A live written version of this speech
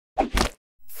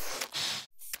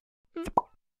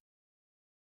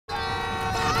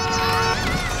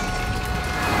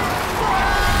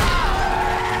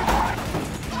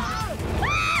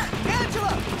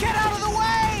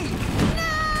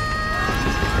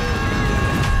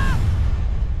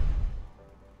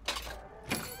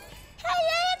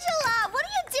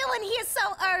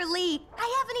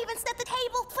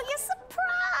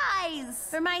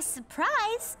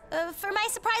Surprise? For my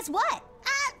surprise what?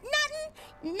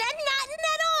 Nothing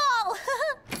at all.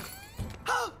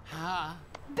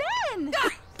 Ben!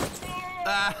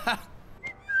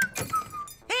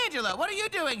 Angela, what are you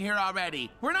doing here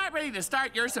already? We're not ready to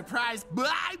start your surprise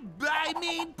birthday.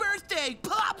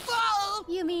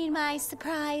 You mean my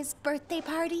surprise birthday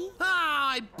party? Oh,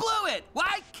 I blew it.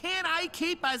 Why can't I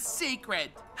keep a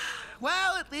secret?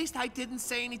 Well, at least I didn't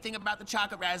say anything about the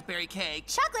chocolate raspberry cake.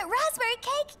 Chocolate raspberry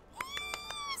cake?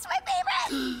 It's my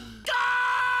favorite!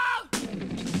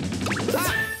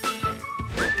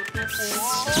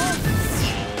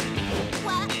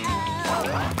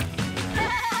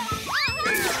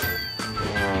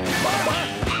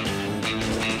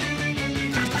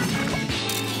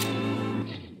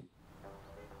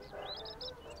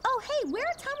 Oh, hey, where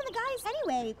are Tom and the guys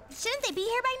anyway? Shouldn't they be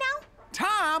here by now?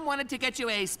 Tom wanted to get you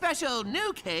a special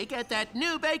new cake at that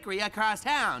new bakery across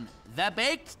town. The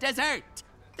Baked Dessert.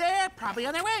 They're probably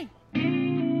on their way.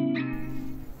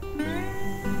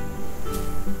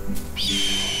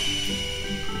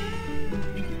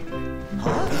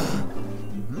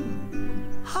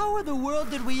 How in the world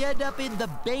did we end up in the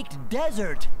baked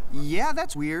desert? Yeah,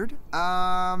 that's weird.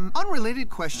 Unrelated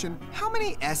question. How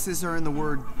many S's are in the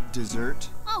word dessert?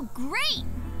 Oh, great!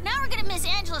 Now we're gonna miss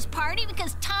Angela's party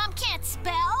because Tom can't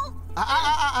spell?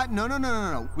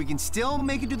 No. We can still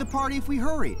make it to the party if we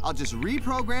hurry. I'll just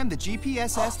reprogram the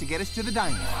GPSS to get us to the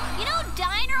diner. You know,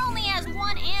 diner only has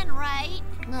one N, right?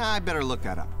 Nah, I better look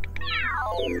that up.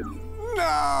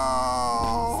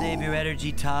 No! Save your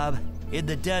energy, Tom. In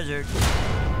the desert,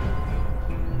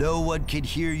 no one can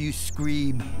hear you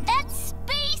scream. That's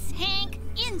space, Hank!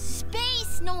 In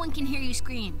space, no one can hear you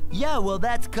scream. Yeah, well,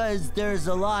 that's because there's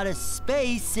a lot of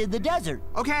space in the desert.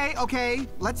 Okay,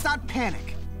 let's not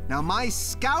panic. Now, my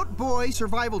Scout Boy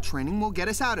survival training will get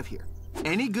us out of here.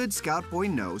 Any good Scout Boy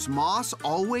knows moss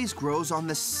always grows on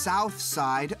the south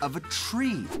side of a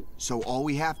tree. So all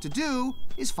we have to do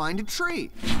is find a tree.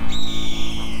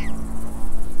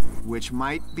 Which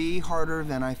might be harder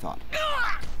than I thought.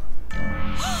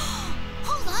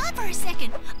 Hold on for a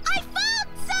second. I found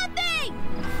something!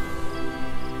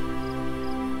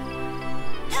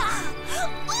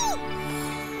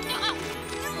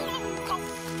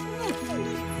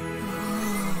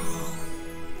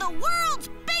 The world's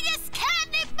biggest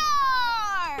candy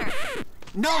bar!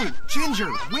 No,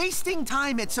 Ginger, wasting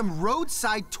time at some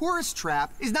roadside tourist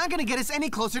trap is not gonna get us any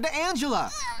closer to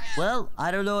Angela. Well,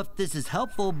 I don't know if this is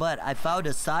helpful, but I found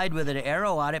a sign with an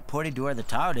arrow on it pointing to where the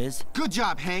town is. Good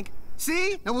job, Hank.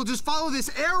 See? Now we'll just follow this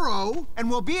arrow, and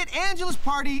we'll be at Angela's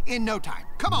party in no time.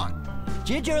 Come on.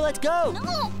 Ginger, let's go.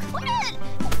 No, quit!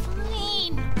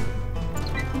 Fine.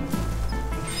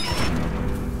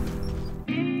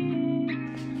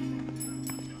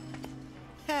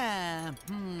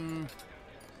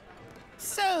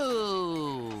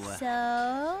 So?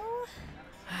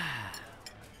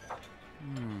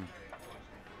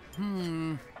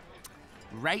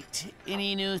 Write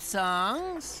any new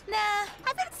songs? Nah,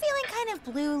 I've been feeling kind of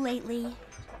blue lately.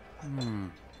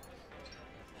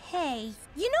 Hey,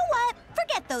 you know what?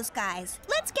 Forget those guys.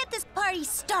 Let's get this party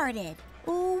started.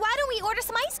 Ooh, why don't we order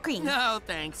some ice cream? No,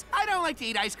 thanks. I don't like to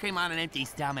eat ice cream on an empty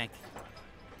stomach.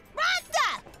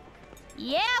 Rasta!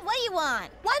 Yeah, what do you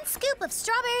want? 1 scoop of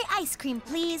strawberry ice cream,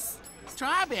 please.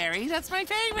 Strawberries? That's my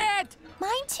favorite.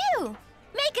 Mine too.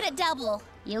 Make it a double.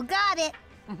 You got it.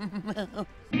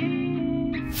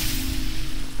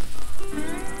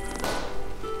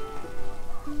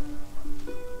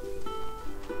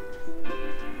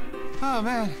 Oh,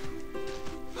 man.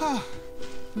 Oh,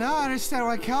 now I understand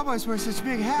why cowboys wear such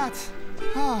big hats.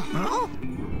 Oh.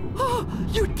 Oh,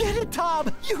 you did it,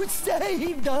 Tom! You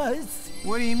saved us!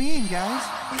 What do you mean, guys?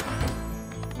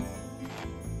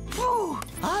 Whew.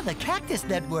 The Cactus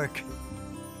Network.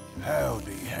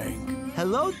 Howdy, Hank.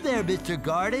 Hello there, Mr.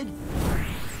 Garden.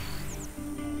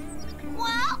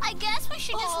 Well, I guess we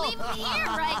should just leave him here,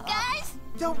 right, guys?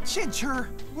 Don't, Ginger.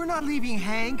 We're not leaving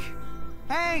Hank.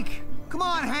 Hank! Come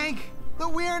on, Hank.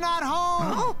 But we're not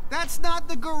home. Huh? That's not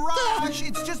the garage.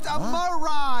 It's just a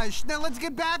mirage. Now let's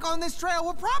get back on this trail.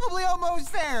 We're probably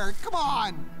almost there. Come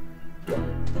on.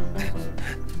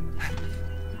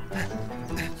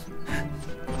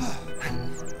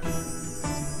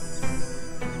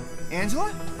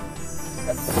 Angela?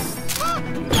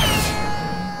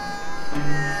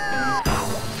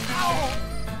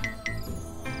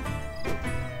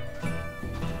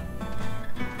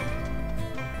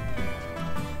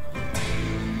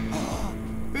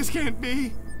 This can't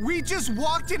be. We just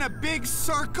walked in a big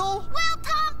circle? Well,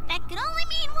 Tom, that could only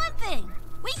mean one thing.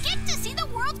 We get to see the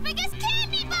world's biggest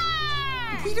candy bar!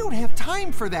 We don't have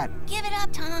time for that. Give it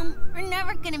up, Tom. We're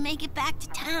never gonna make it back to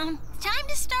town. It's time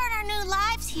to start our new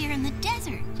lives here in the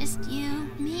desert. Just you,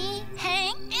 me,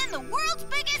 Hank, and the world's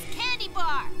biggest candy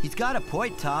bar. He's got a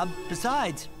point, Tom.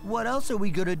 Besides, what else are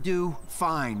we gonna do?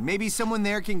 Fine, maybe someone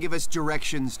there can give us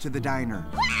directions to the diner.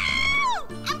 Woo!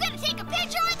 I'm gonna take a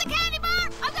picture with the candy bar.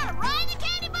 I'm gonna ride the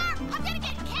candy bar. I'm gonna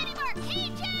get a candy bar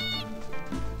keychain.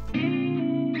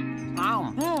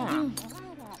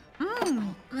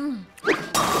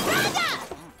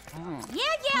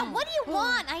 Yeah, what do you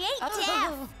want? I ate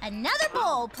death. Another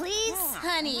bowl, please.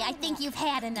 Honey, I think you've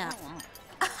had enough.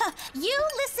 You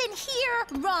listen here,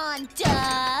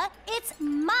 Rhonda. It's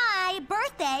my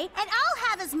birthday, and I'll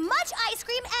have as much ice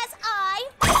cream as I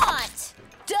want.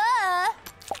 Duh.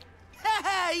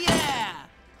 Yeah!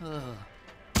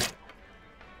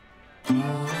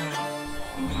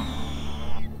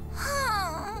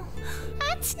 Oh,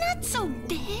 that's not so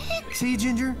big. See,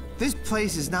 Ginger? This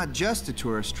place is not just a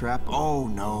tourist trap. Oh,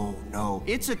 no.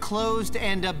 It's a closed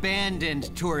and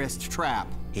abandoned tourist trap.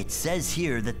 It says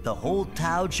here that the whole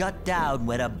town shut down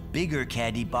when a bigger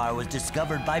candy bar was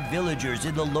discovered by villagers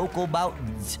in the local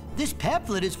mountains. This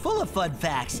pamphlet is full of fun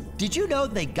facts. Did you know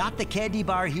they got the candy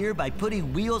bar here by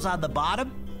putting wheels on the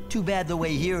bottom? Too bad the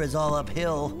way here is all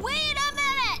uphill. Wait a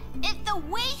minute! If the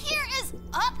way here is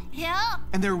uphill...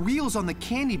 And there are wheels on the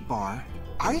candy bar,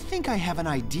 I think I have an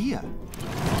idea.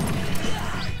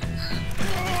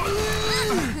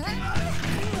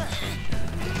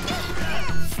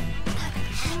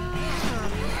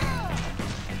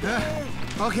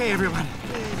 Okay, everyone.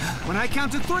 When I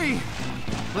count to 3,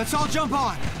 let's all jump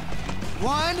on.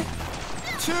 1,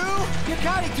 2... You're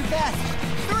counting too fast.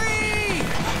 3!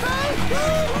 Hey,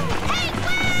 wait!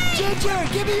 Ginger,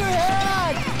 give me your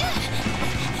hand!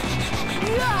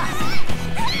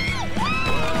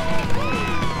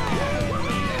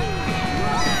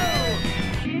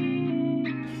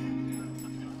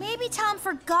 Maybe Tom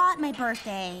forgot my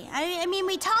birthday. I mean,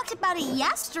 we talked about it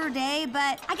yesterday,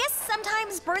 but I guess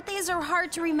sometimes birthdays are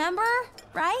hard to remember,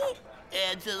 right?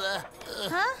 Angela.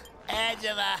 Huh?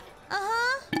 Angela.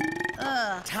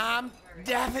 Uh-huh. Tom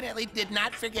definitely did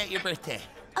not forget your birthday.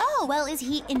 Oh, well, is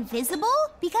he invisible?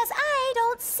 Because I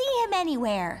don't see him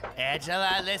anywhere.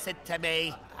 Angela, listen to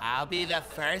me. I'll be the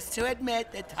first to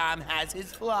admit that Tom has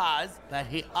his flaws, but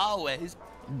he always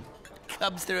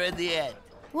comes through in the end.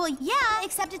 Well, yeah,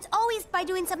 except it's always by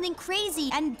doing something crazy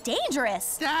and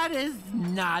dangerous. That is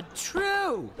not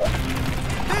true.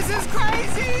 This is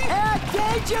crazy! And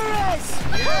dangerous!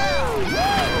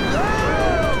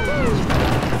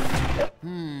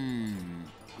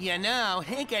 You know,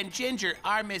 Hank and Ginger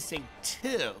are missing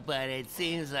too, but it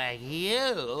seems like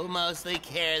you mostly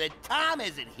care that Tom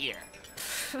isn't here.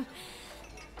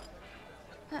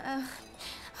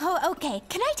 Oh, okay.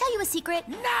 Can I tell you a secret?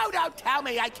 No, don't tell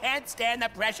me. I can't stand the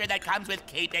pressure that comes with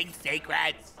keeping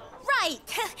secrets. Right.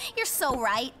 You're so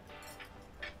right.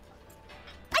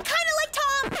 I kind of like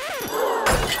Tom.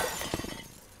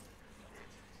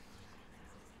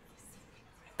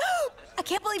 I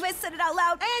can't believe I said it out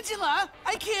loud. Angela,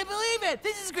 I can't believe it.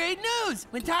 This is great news.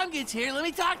 When Tom gets here, let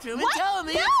me talk to him What? and tell him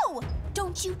that... No!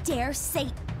 Don't you dare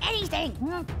say anything.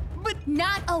 But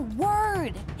not a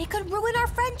word. It could ruin our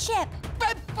friendship.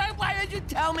 But why did you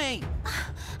tell me?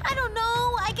 I don't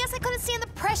know. I guess I couldn't stand the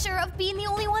pressure of being the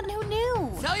only one who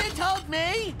knew. So you told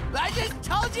me? I just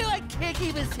told you I can't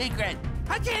keep a secret.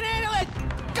 I can't handle it.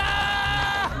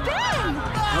 Ah! Ben!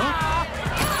 Ah!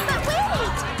 But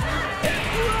wait!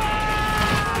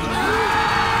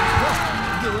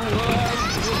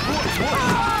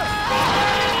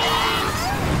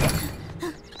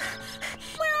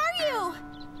 Where are you?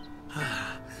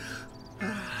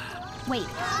 Wait,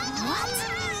 what?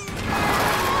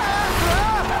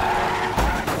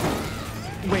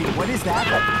 Wait, what is that?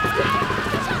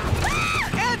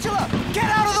 Angela, get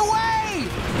out of the way!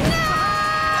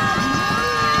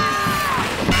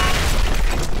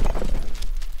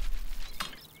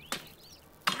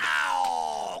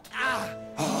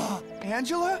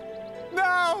 Angela?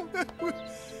 No!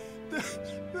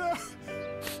 No.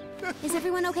 Is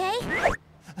everyone okay?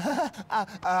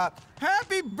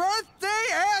 Happy birthday,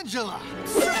 Angela!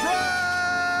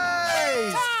 Surprise!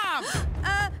 Tom!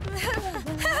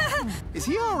 Is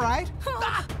he all right?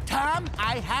 Tom,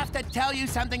 I have to tell you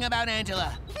something about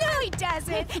Angela. No, he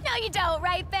doesn't. No, you don't,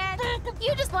 right, Ben?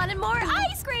 You just wanted more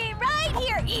ice cream, right?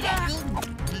 Here, eat it.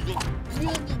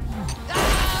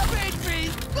 Ah, brain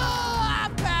freeze! Oh,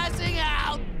 I'm passing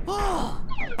out!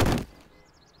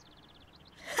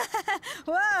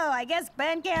 Whoa, I guess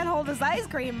Ben can't hold his ice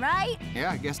cream, right?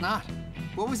 Yeah, I guess not.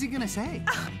 What was he gonna say?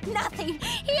 Nothing.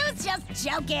 He was just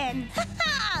joking.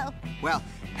 Well,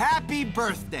 Happy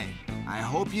birthday. I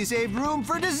hope you saved room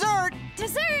for dessert.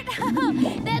 Dessert?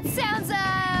 That sounds,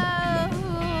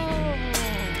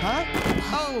 Huh?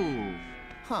 Oh.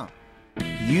 Huh.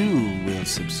 You will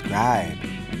subscribe.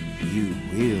 You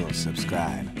will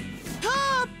subscribe.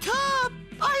 Tom! Tom!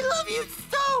 I love you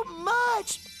so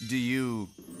much! Do you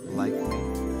like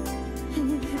me?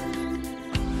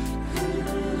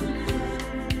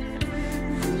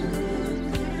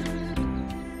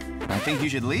 I think you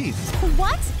should leave.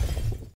 What?